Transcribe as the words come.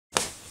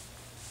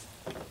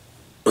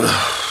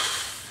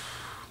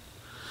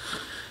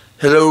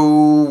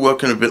Hello,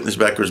 welcome to Bentley's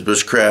Backwoods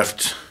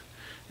Bushcraft.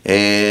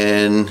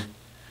 And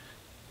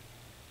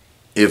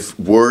if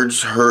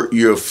words hurt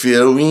your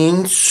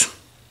feelings,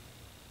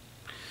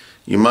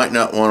 you might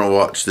not want to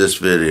watch this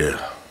video.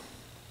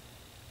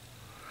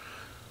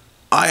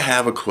 I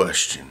have a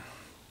question.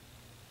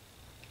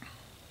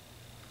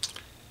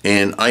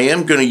 And I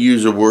am going to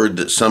use a word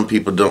that some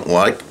people don't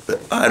like,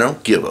 but I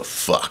don't give a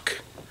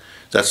fuck.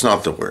 That's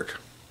not the word.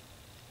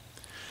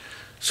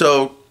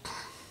 So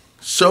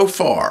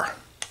far,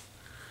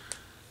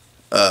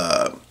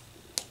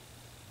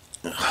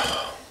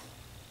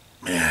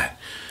 man,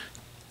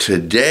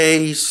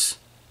 today's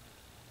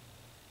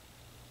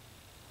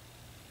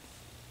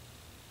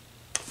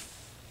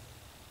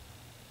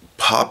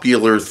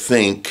popular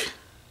think,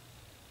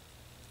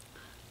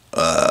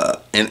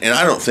 and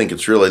I don't think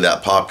it's really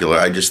that popular.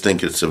 I just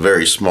think it's a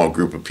very small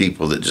group of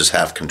people that just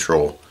have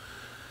control.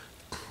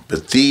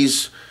 But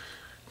these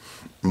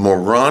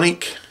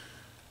moronic,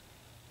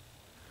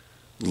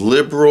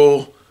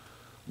 liberal,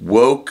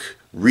 woke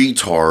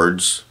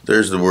retards,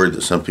 there's the word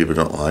that some people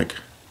don't like,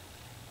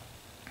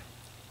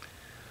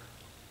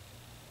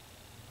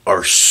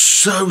 are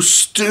so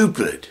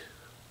stupid.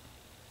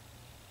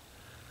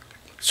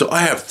 So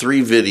I have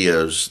 3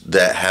 videos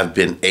that have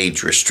been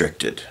age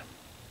restricted.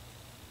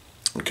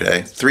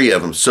 Okay, 3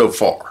 of them so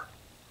far.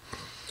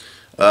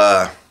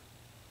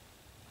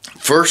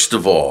 First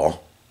of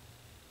all,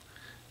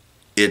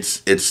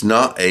 it's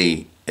not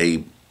a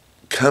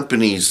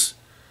company's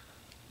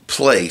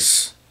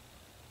place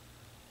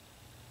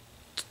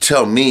to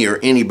tell me or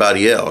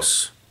anybody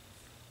else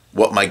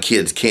what my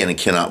kids can and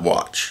cannot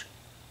watch.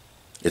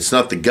 It's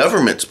not the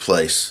government's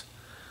place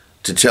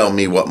to tell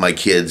me what my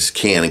kids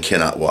can and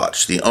cannot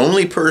watch. The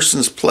only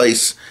person's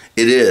place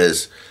it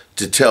is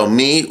to tell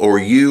me or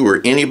you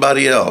or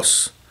anybody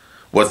else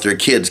what their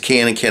kids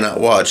can and cannot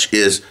watch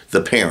is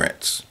the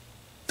parents.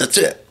 That's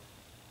it.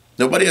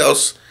 Nobody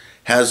else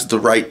has the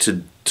right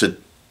to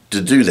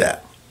do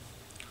that.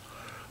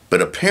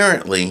 But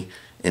apparently,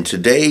 in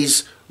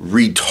today's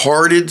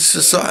retarded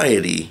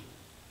society,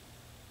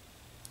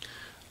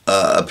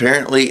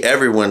 apparently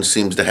everyone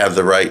seems to have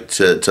the right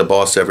to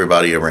boss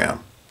everybody around.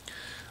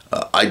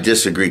 I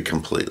disagree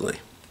completely.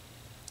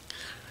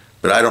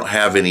 But I don't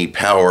have any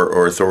power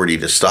or authority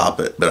to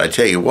stop it. But I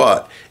tell you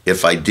what,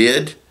 if I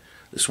did,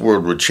 this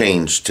world would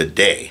change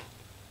today.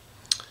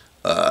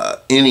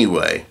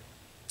 Anyway,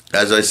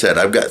 as I said,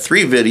 I've got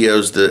 3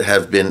 videos that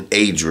have been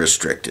age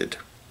restricted.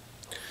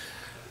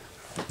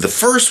 The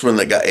first one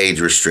that got age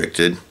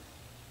restricted,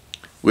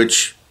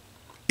 which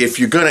if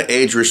you're going to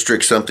age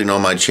restrict something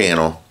on my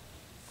channel,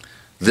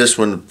 this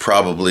one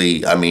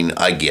probably, I mean,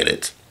 I get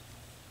it.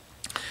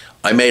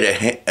 I made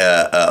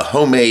a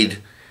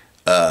homemade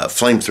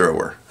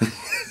flamethrower.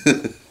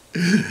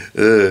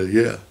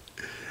 Yeah.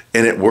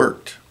 And it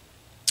worked.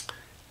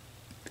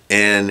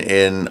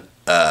 And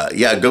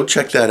yeah, go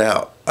check that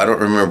out. I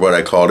don't remember what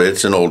I called it.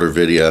 It's an older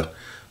video.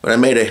 But I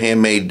made a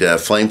handmade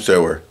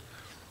flamethrower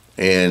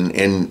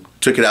and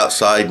took it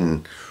outside,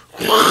 and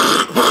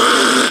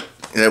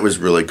that was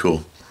really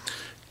cool.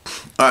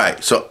 All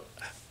right, so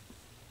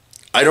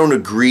I don't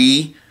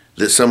agree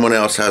that someone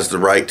else has the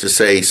right to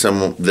say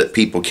that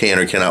people can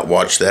or cannot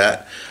watch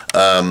that.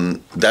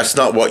 That's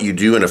not what you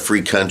do in a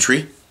free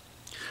country.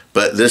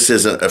 But this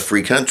isn't a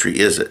free country,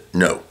 is it?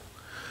 No.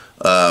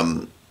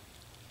 I'm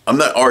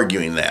not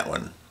arguing that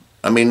one.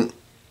 I mean,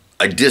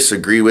 I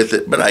disagree with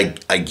it, but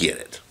I get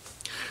it.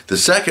 The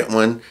second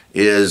one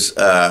is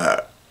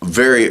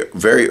very,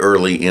 very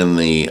early in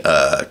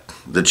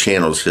the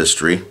channel's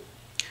history.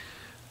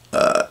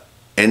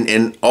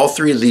 And all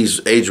 3 of these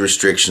age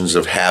restrictions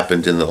have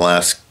happened in the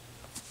last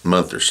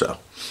month or so.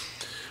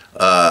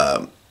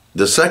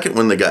 The second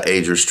one that got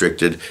age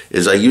restricted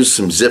is I used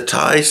some zip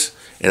ties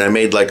and I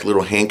made like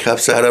little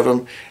handcuffs out of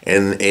them,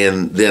 and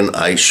then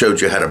I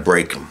showed you how to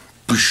break them.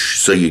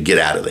 So you get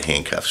out of the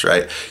handcuffs,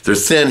 right? They're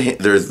thin.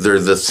 They're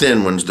the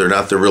thin ones. They're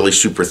not the really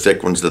super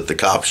thick ones that the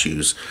cops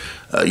use.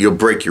 You'll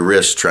break your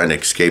wrist trying to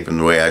escape them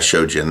the way I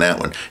showed you in that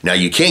one. Now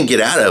you can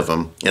get out of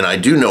them, and I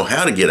do know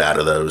how to get out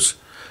of those.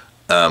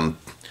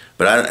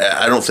 But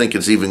I don't think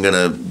it's even going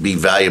to be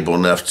valuable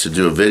enough to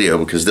do a video,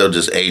 because they'll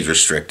just age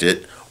restrict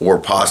it or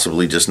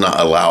possibly just not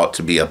allow it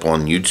to be up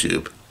on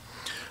YouTube.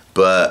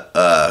 But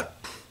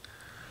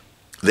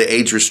they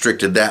age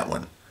restricted that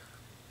one.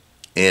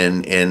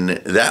 And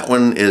that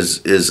one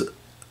is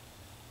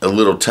a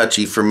little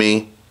touchy for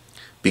me,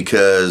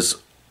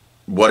 because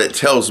what it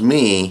tells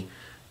me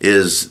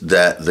is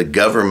that the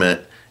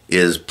government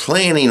is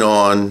planning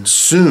on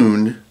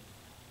soon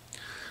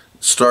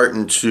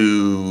starting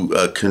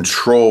to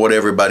control what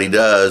everybody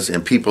does,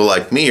 and people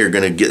like me are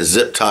going to get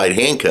zip-tied,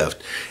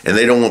 handcuffed, and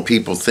they don't want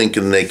people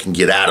thinking they can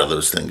get out of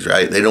those things,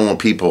 right? They don't want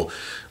people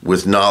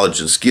with knowledge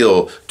and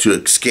skill to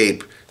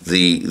escape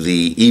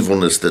the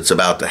evilness that's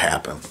about to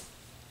happen.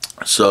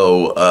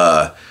 So,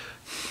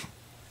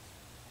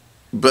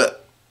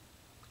 but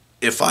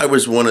if I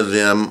was one of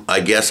them, I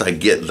guess I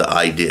get the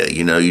idea.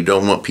 You know, you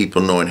don't want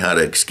people knowing how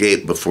to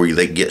escape before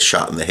they get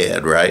shot in the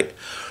head, right?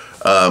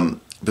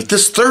 But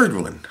this third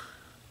one,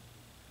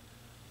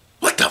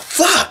 what the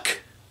fuck?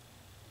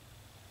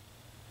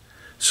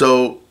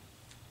 So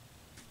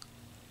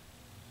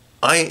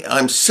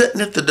I'm sitting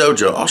at the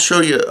dojo. I'll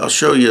show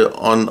you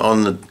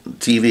on the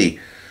TV.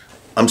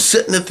 I'm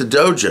sitting at the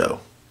dojo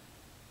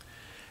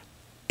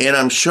and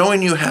I'm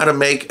showing you how to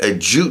make a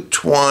jute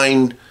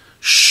twine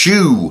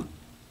shoe.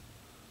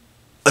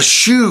 A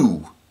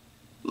shoe.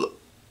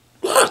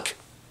 Look.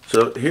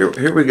 So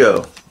here we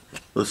go.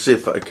 Let's see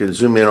if I can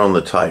zoom in on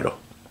the title.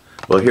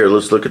 Well, here,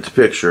 let's look at the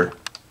picture.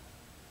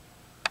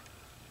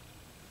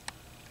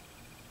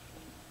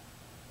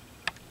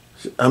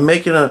 I'm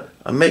making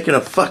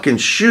a fucking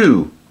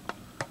shoe.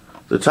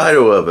 The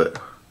title of it,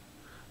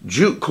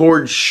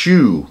 Cordage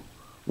Shoe,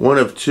 1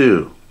 of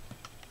 2.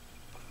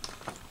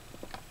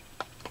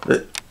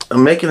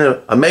 I'm making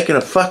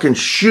a fucking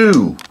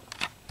shoe.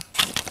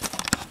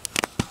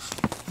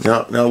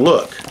 Now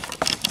look.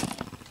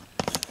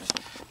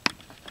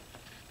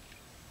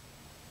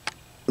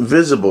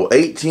 Visible,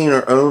 18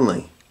 or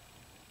only.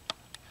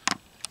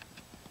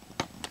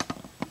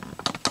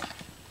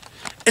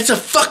 It's a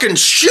fucking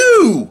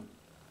shoe.